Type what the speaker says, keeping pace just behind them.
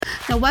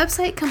Now,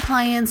 website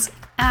compliance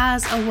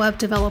as a web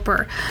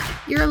developer,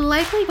 you're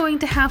likely going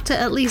to have to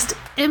at least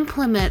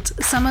implement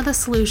some of the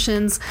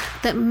solutions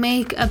that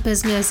make a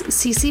business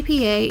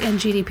CCPA and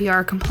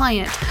GDPR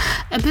compliant.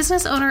 A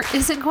business owner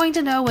isn't going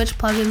to know which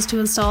plugins to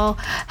install,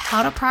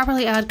 how to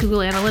properly add Google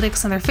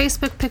Analytics on their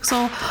Facebook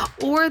pixel,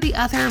 or the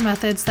other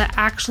methods that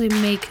actually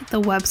make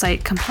the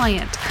website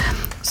compliant.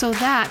 So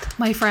that,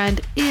 my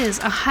friend, is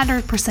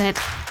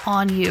 100%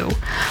 on you.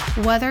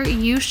 Whether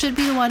you should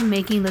be the one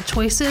making the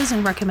choices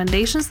and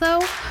recommendations,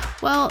 though,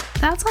 well,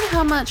 that's on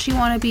how much you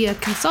want to be a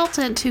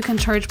consultant who can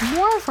charge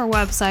more for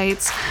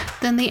websites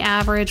than the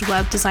average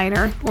web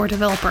designer or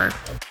developer.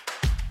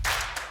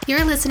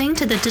 You're listening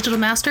to the Digital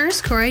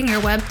Masters Growing Your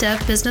Web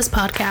Dev Business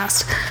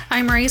podcast.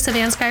 I'm Marisa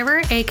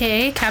Vanskyver,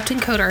 aka Captain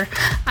Coder.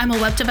 I'm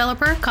a web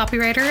developer,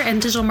 copywriter,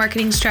 and digital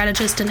marketing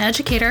strategist and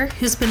educator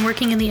who's been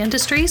working in the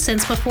industry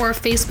since before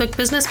Facebook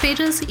business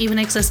pages even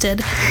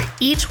existed.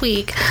 Each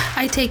week,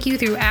 I take you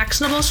through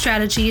actionable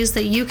strategies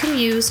that you can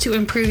use to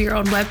improve your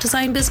own web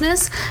design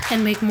business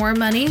and make more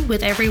money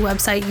with every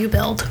website you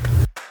build.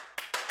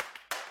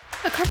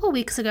 A couple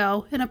weeks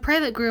ago, in a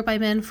private group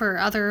I'm in for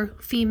other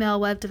female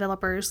web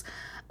developers,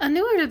 a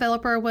newer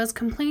developer was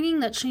complaining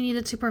that she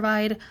needed to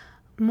provide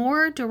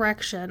more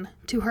direction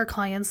to her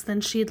clients than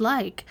she'd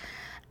like.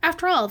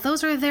 After all,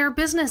 those are their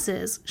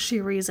businesses,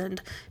 she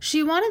reasoned.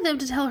 She wanted them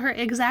to tell her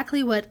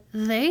exactly what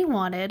they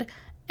wanted,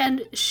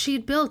 and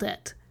she'd build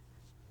it.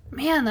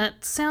 Man,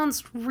 that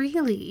sounds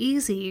really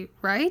easy,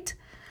 right?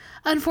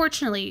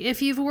 Unfortunately, if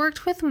you've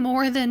worked with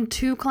more than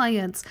 2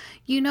 clients,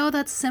 you know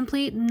that's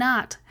simply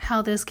not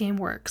how this game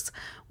works.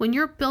 When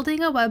you're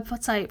building a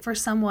website for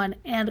someone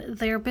and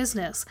their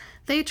business,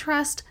 they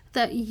trust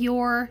that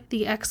you're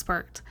the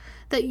expert,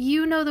 that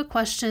you know the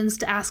questions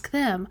to ask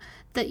them,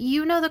 that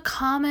you know the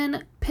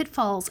common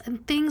pitfalls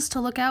and things to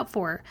look out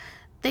for.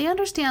 They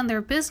understand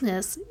their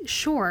business,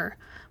 sure,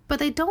 but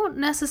they don't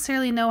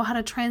necessarily know how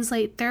to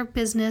translate their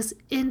business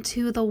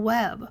into the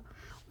web.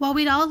 While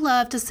we'd all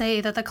love to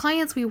say that the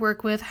clients we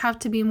work with have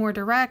to be more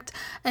direct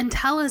and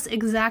tell us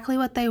exactly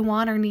what they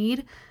want or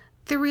need,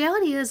 the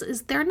reality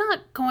is they're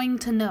not going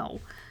to know.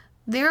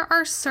 There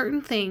are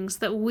certain things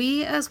that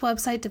we as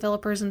website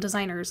developers and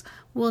designers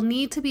will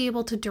need to be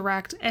able to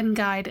direct and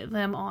guide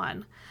them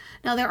on.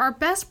 Now, there are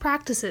best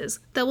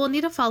practices that we'll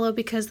need to follow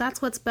because that's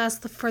what's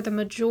best for the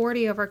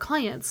majority of our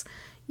clients.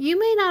 You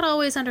may not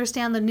always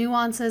understand the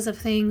nuances of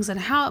things and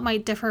how it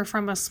might differ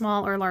from a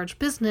small or large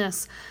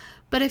business,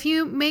 but if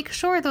you make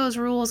sure those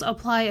rules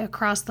apply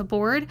across the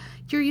board,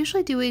 you're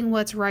usually doing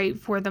what's right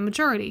for the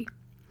majority.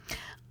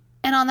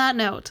 And on that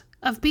note,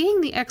 of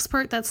being the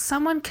expert that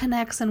someone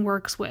connects and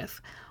works with,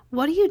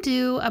 what do you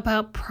do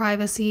about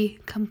privacy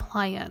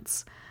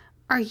compliance?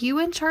 Are you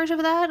in charge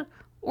of that,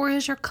 or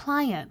is your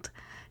client?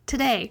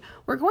 Today,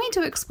 we're going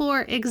to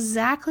explore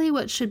exactly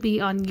what should be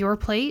on your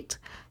plate,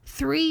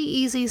 3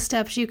 easy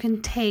steps you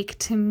can take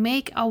to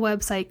make a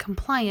website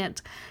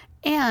compliant,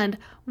 and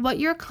what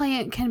your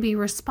client can be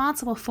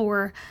responsible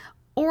for,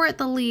 or at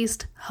the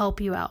least help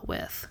you out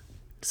with.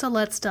 So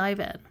let's dive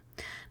in.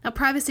 Now,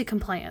 privacy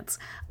compliance.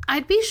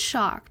 I'd be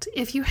shocked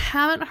if you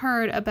haven't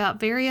heard about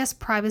various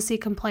privacy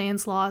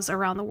compliance laws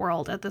around the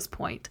world at this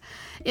point.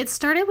 It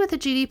started with the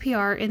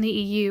GDPR in the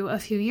EU a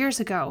few years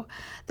ago.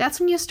 That's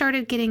when you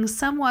started getting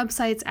some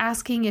websites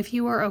asking if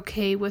you were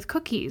okay with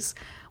cookies.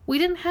 We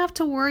didn't have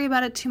to worry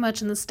about it too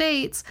much in the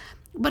States,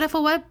 but if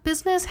a web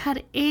business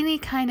had any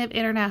kind of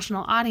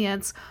international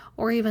audience,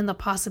 or even the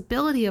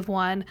possibility of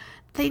one,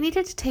 they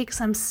needed to take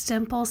some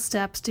simple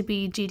steps to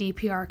be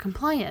GDPR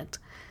compliant.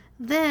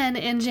 Then,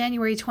 in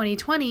January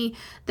 2020,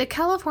 the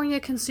California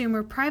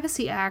Consumer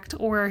Privacy Act,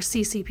 or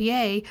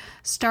CCPA,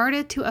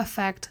 started to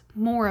affect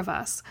more of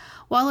us.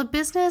 While a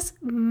business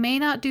may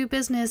not do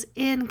business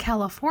in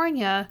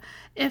California,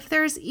 if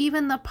there's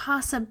even the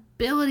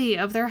possibility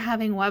of their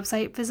having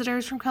website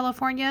visitors from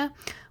California,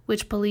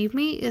 which, believe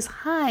me, is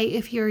high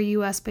if you're a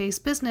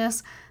US-based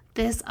business,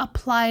 this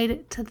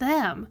applied to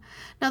them.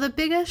 Now, the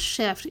biggest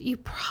shift you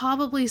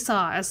probably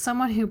saw as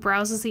someone who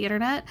browses the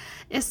internet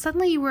is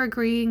suddenly you were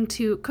agreeing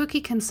to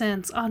cookie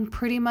consents on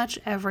pretty much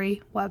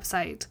every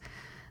website.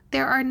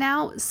 There are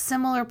now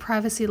similar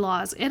privacy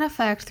laws in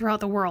effect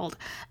throughout the world,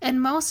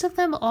 and most of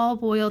them all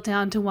boil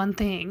down to one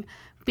thing: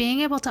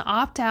 being able to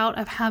opt out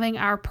of having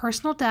our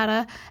personal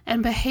data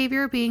and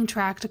behavior being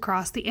tracked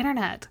across the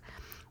internet.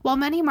 While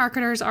many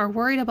marketers are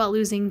worried about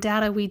losing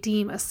data we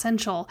deem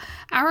essential,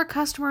 our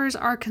customers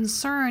are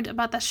concerned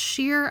about the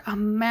sheer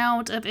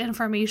amount of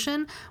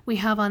information we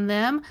have on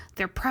them,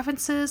 their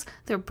preferences,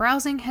 their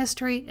browsing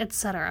history,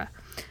 etc.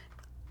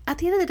 At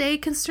the end of the day,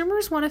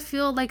 consumers want to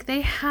feel like they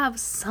have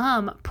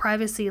some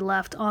privacy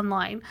left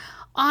online.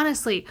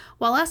 Honestly,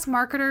 while us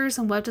marketers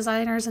and web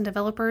designers and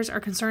developers are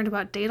concerned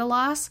about data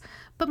loss,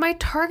 but my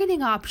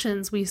targeting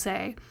options, we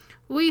say,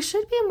 we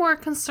should be more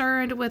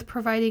concerned with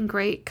providing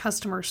great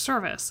customer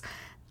service.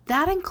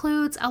 That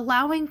includes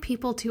allowing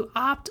people to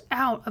opt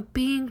out of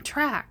being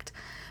tracked.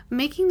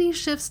 Making these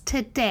shifts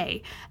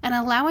today and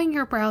allowing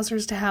your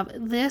browsers to have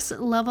this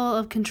level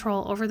of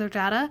control over their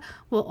data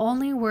will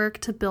only work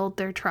to build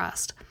their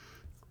trust.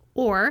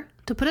 Or,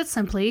 to put it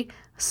simply,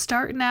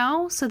 start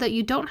now so that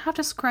you don't have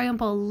to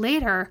scramble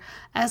later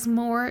as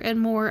more and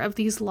more of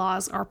these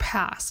laws are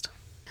passed.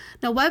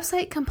 Now,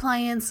 website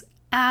compliance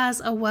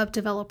as a web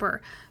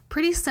developer.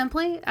 Pretty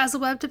simply, as a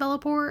web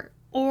developer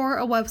or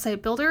a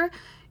website builder,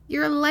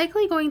 you're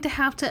likely going to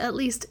have to at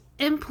least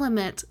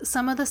implement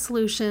some of the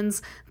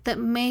solutions that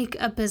make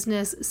a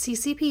business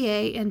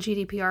CCPA and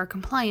GDPR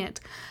compliant.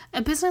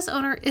 A business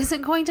owner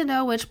isn't going to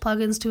know which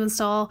plugins to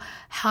install,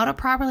 how to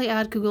properly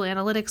add Google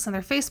Analytics in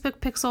their Facebook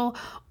pixel,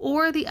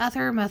 or the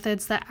other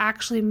methods that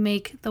actually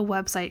make the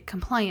website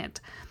compliant.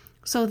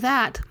 So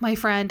that, my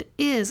friend,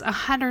 is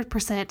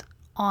 100%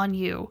 on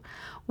you.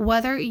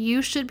 Whether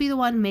you should be the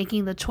one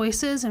making the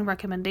choices and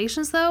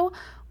recommendations, though,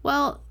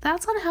 well,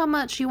 that's on how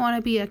much you want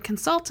to be a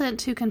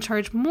consultant who can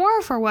charge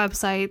more for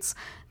websites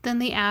than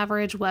the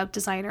average web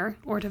designer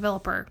or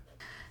developer.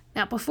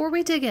 Now, before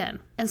we dig in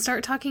and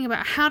start talking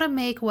about how to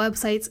make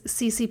websites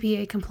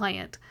CCPA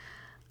compliant,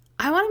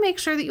 I want to make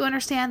sure that you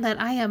understand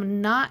that I am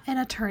not an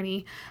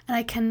attorney and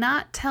I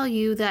cannot tell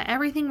you that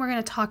everything we're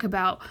going to talk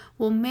about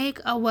will make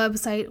a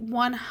website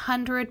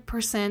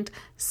 100%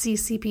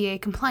 CCPA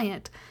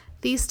compliant.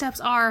 These steps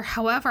are,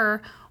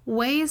 however,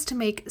 ways to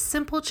make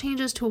simple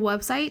changes to a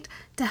website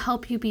to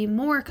help you be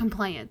more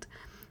compliant.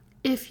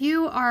 If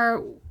you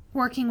are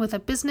working with a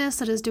business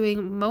that is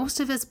doing most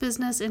of its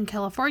business in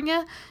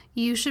California,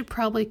 you should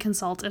probably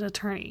consult an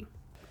attorney.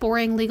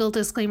 Boring legal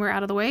disclaimer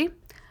out of the way.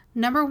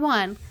 Number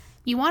 1,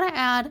 you want to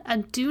add a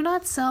do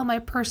not sell my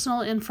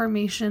personal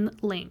information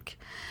link.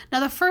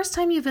 Now, the first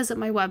time you visit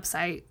my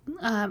website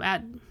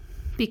at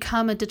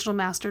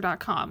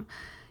becomeadigitalmaster.com,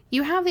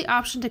 you have the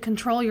option to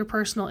control your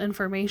personal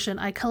information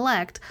I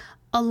collect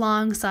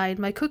alongside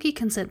my cookie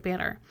consent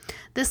banner.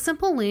 This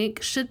simple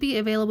link should be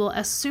available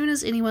as soon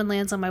as anyone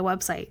lands on my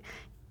website.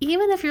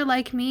 Even if you're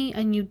like me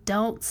and you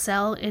don't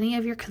sell any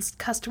of your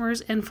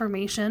customers'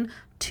 information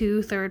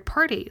to third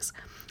parties.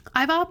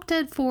 I've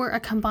opted for a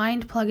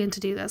combined plugin to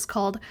do this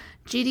called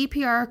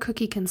GDPR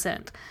Cookie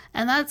Consent,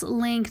 and that's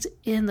linked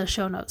in the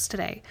show notes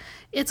today.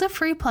 It's a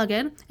free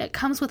plugin. It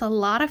comes with a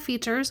lot of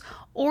features,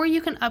 or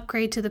you can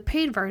upgrade to the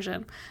paid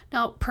version.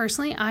 Now,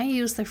 personally, I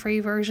use the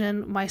free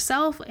version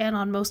myself and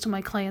on most of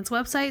my clients'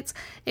 websites.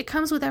 It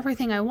comes with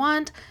everything I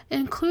want,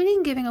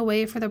 including giving a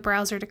way for the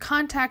browser to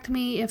contact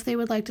me if they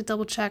would like to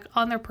double check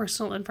on their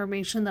personal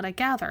information that I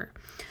gather.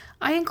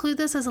 I include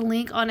this as a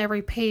link on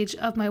every page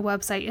of my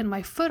website in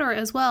my footer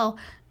as well,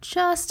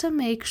 just to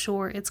make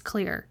sure it's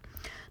clear.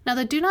 Now,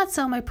 the do not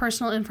sell my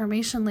personal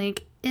information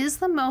link is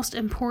the most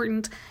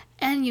important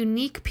and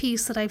unique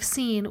piece that I've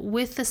seen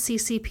with the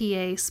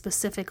CCPA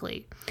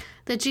specifically.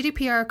 The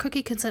GDPR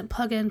Cookie Consent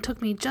plugin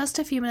took me just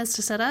a few minutes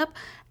to set up,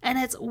 and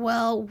it's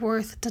well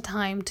worth the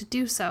time to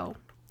do so.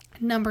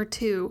 Number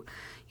 2,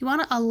 you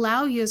want to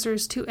allow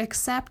users to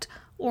accept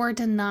or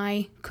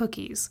deny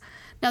cookies.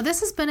 Now,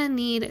 this has been a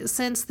need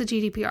since the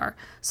GDPR,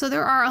 so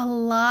there are a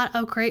lot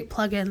of great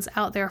plugins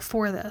out there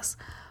for this.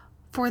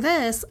 For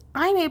this,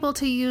 I'm able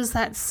to use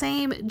that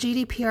same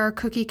GDPR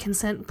Cookie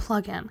Consent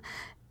plugin.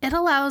 It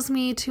allows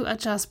me to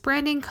adjust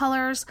branding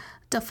colors,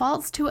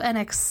 defaults to an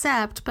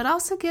accept, but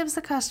also gives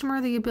the customer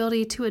the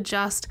ability to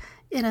adjust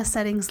in a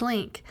settings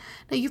link.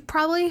 Now, you've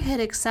probably hit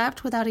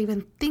accept without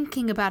even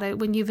thinking about it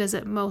when you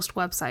visit most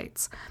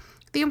websites.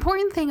 The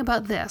important thing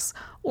about this,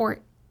 or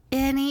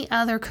any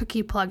other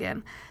cookie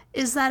plugin,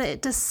 is that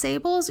it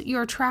disables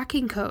your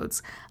tracking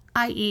codes,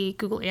 i.e.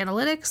 Google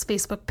Analytics,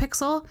 Facebook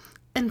Pixel,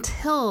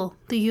 until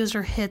the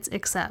user hits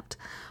accept.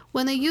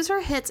 When the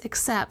user hits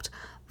accept,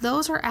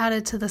 those are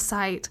added to the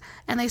site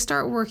and they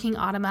start working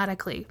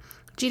automatically.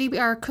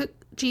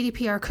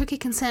 GDPR Cookie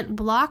Consent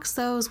blocks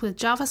those with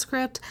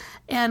JavaScript,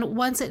 and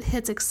once it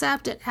hits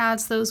accept, it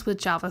adds those with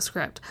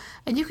JavaScript.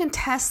 And you can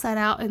test that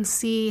out and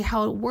see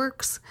how it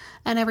works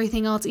and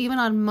everything else, even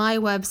on my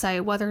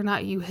website, whether or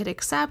not you hit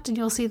accept, and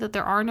you'll see that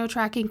there are no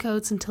tracking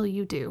codes until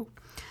you do.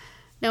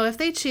 Now, if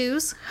they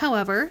choose,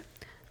 however,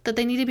 that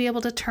they need to be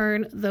able to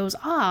turn those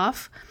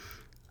off,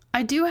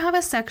 I do have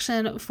a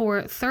section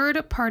for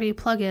third-party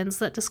plugins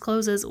that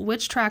discloses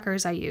which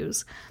trackers I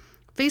use,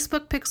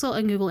 Facebook Pixel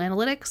and Google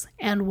Analytics,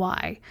 and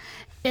why.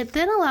 It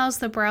then allows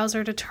the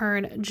browser to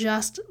turn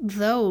just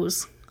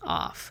those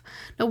off.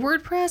 Now,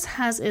 WordPress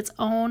has its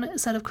own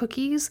set of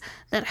cookies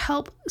that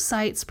help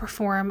sites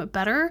perform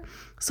better,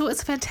 so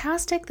it's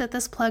fantastic that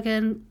this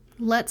plugin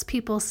lets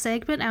people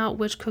segment out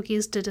which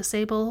cookies to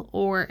disable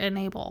or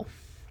enable.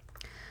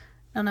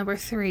 Now, number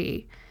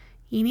 3,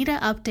 you need to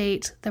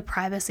update the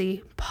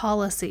privacy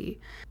policy,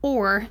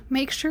 or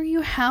make sure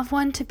you have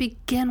one to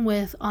begin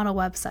with on a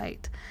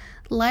website.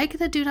 Like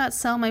the do not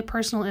sell my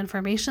personal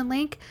information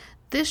link,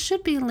 this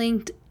should be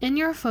linked in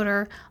your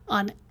footer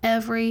on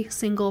every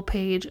single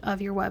page of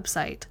your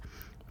website.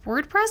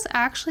 WordPress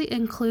actually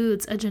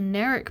includes a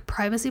generic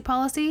privacy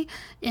policy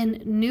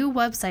in new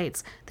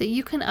websites that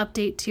you can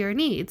update to your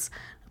needs.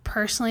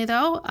 Personally,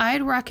 though,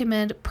 I'd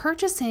recommend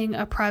purchasing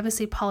a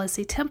privacy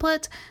policy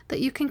template that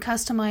you can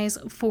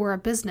customize for a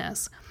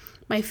business.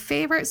 My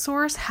favorite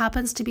source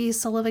happens to be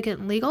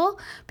Solivigant Legal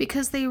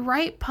because they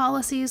write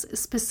policies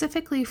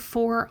specifically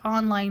for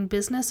online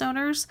business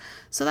owners.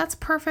 So that's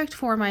perfect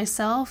for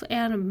myself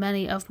and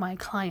many of my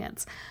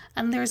clients.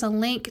 And there's a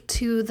link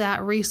to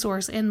that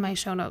resource in my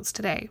show notes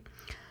today.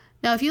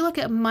 Now, if you look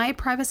at my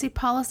privacy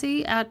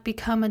policy at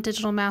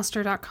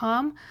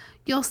becomeadigitalmaster.com,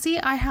 you'll see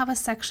I have a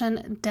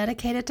section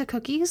dedicated to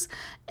cookies,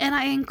 and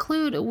I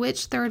include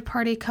which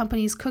third-party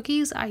companies'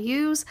 cookies I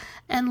use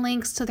and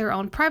links to their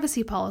own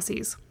privacy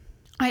policies.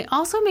 I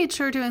also made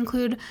sure to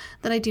include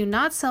that I do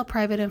not sell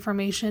private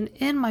information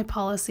in my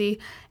policy,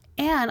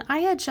 and I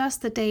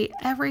adjust the date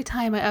every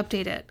time I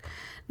update it.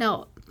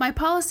 Now, my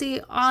policy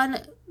on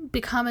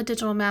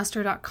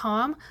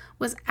becomeadigitalmaster.com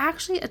was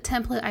actually a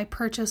template I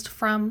purchased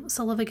from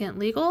Solivigant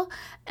Legal,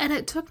 and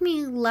it took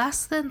me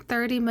less than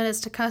 30 minutes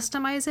to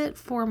customize it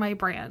for my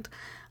brand.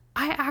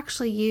 I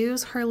actually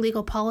use her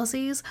legal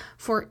policies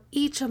for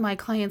each of my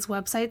clients'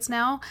 websites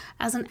now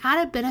as an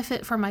added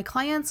benefit for my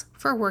clients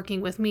for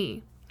working with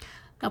me.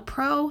 Now,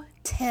 pro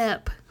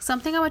tip,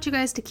 something I want you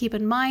guys to keep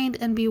in mind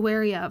and be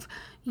wary of.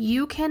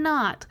 You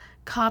cannot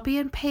copy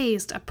and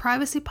paste a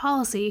privacy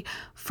policy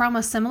from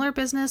a similar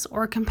business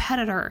or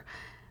competitor.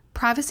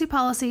 Privacy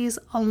policies,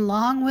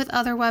 along with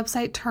other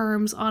website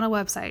terms on a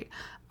website,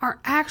 are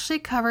actually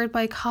covered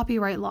by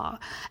copyright law,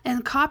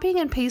 and copying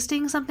and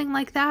pasting something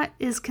like that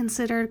is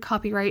considered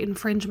copyright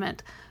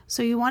infringement.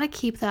 So you want to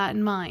keep that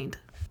in mind.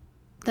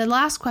 The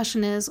last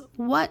question is,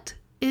 what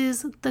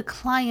is the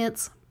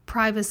client's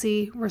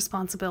privacy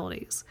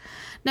responsibilities?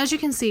 Now, as you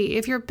can see,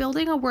 if you're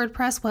building a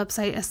WordPress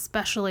website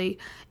especially,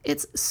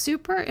 it's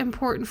super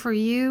important for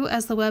you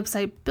as the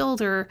website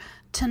builder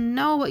to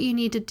know what you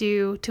need to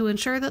do to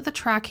ensure that the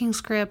tracking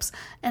scripts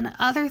and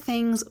other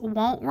things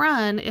won't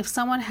run if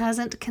someone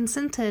hasn't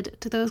consented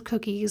to those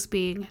cookies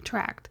being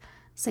tracked.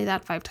 Say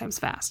that 5 times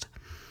fast.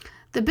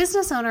 The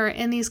business owner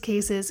in these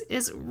cases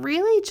is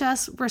really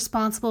just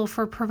responsible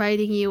for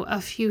providing you a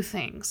few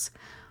things.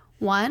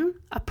 1,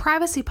 a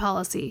privacy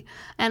policy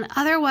and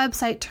other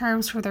website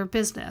terms for their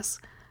business.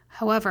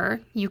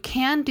 However, you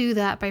can do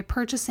that by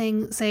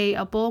purchasing, say,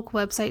 a bulk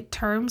website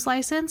terms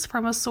license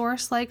from a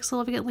source like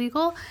Solivigant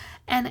Legal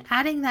and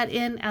adding that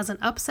in as an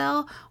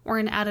upsell or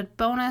an added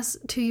bonus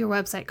to your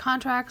website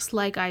contracts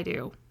like I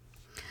do.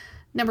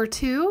 Number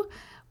 2,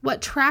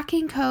 what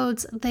tracking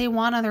codes they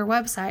want on their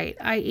website,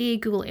 i.e.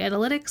 Google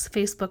Analytics,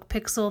 Facebook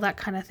Pixel, that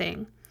kind of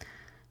thing.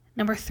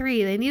 Number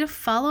 3, they need to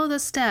follow the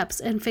steps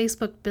in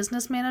Facebook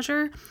Business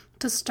Manager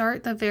to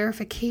start the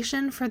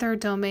verification for their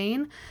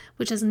domain,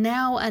 which is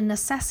now a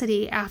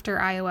necessity after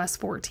iOS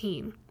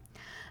 14.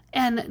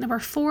 And number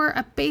 4,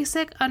 a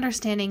basic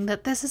understanding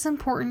that this is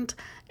important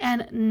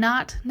and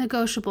not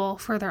negotiable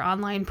for their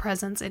online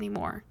presence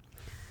anymore.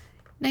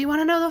 Now, you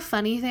want to know the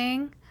funny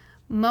thing?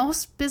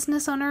 Most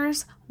business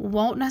owners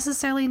won't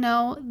necessarily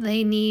know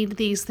they need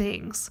these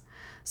things.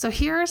 So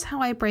here's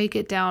how I break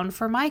it down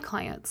for my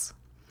clients.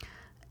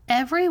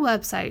 Every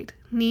website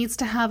needs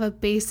to have a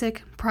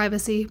basic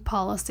privacy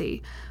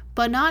policy,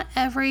 but not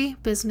every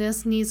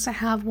business needs to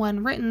have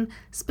one written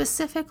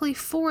specifically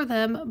for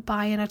them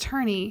by an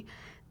attorney.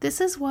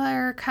 This is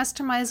where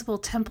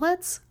customizable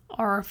templates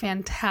are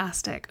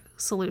fantastic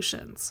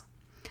solutions.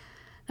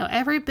 Now,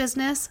 every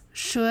business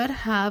should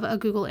have a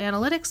Google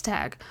Analytics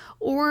tag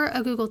or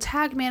a Google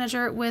Tag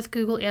Manager with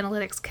Google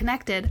Analytics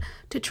connected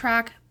to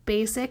track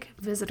basic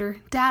visitor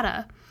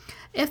data.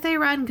 If they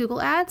run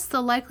Google Ads,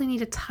 they'll likely need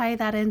to tie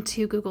that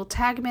into Google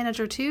Tag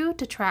Manager too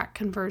to track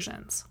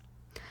conversions.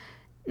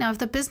 Now, if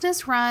the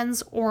business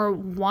runs or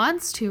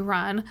wants to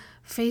run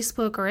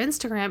Facebook or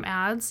Instagram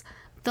ads,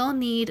 they'll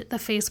need the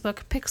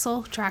Facebook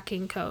Pixel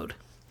tracking code.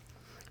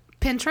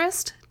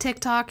 Pinterest,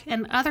 TikTok,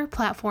 and other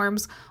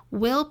platforms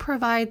will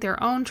provide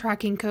their own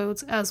tracking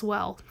codes as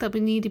well that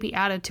would need to be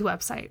added to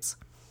websites.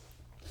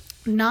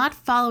 Not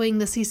following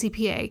the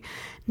CCPA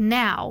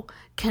now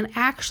can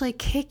actually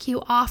kick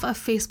you off of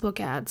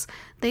Facebook ads.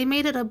 They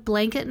made it a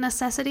blanket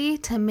necessity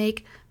to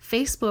make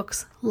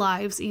Facebook's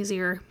lives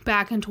easier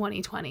back in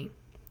 2020.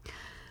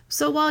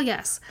 So while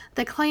yes,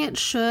 the client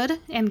should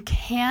and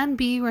can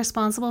be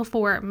responsible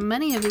for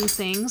many of these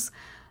things,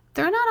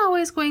 they're not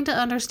always going to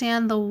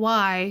understand the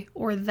why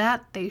or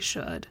that they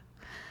should.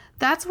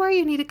 That's where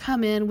you need to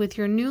come in with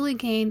your newly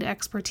gained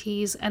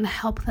expertise and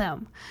help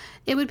them.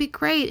 It would be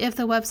great if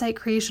the website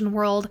creation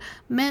world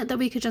meant that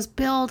we could just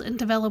build and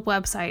develop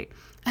website.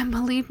 And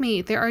believe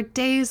me, there are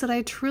days that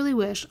I truly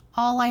wish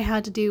all I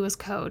had to do was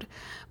code.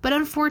 But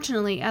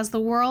unfortunately, as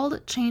the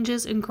world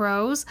changes and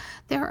grows,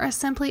 there are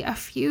simply a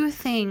few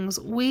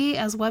things we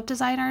as web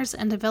designers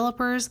and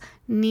developers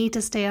need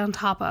to stay on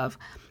top of.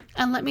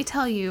 And let me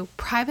tell you,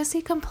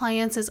 privacy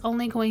compliance is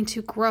only going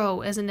to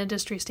grow as an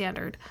industry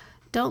standard.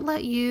 Don't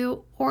let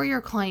you or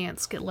your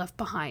clients get left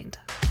behind.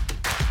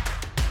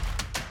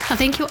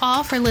 Thank you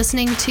all for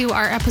listening to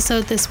our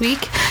episode this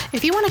week.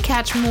 If you want to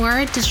catch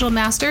more Digital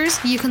Masters,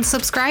 you can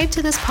subscribe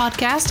to this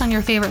podcast on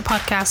your favorite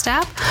podcast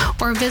app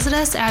or visit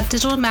us at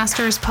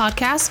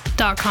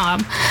digitalmasterspodcast.com.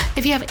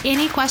 If you have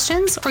any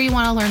questions or you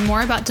want to learn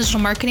more about digital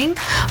marketing,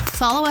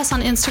 follow us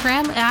on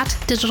Instagram at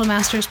Digital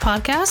Masters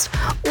Podcast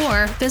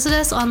or visit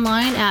us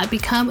online at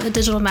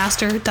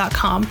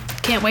becomeadigitalmaster.com.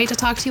 Can't wait to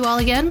talk to you all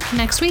again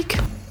next week.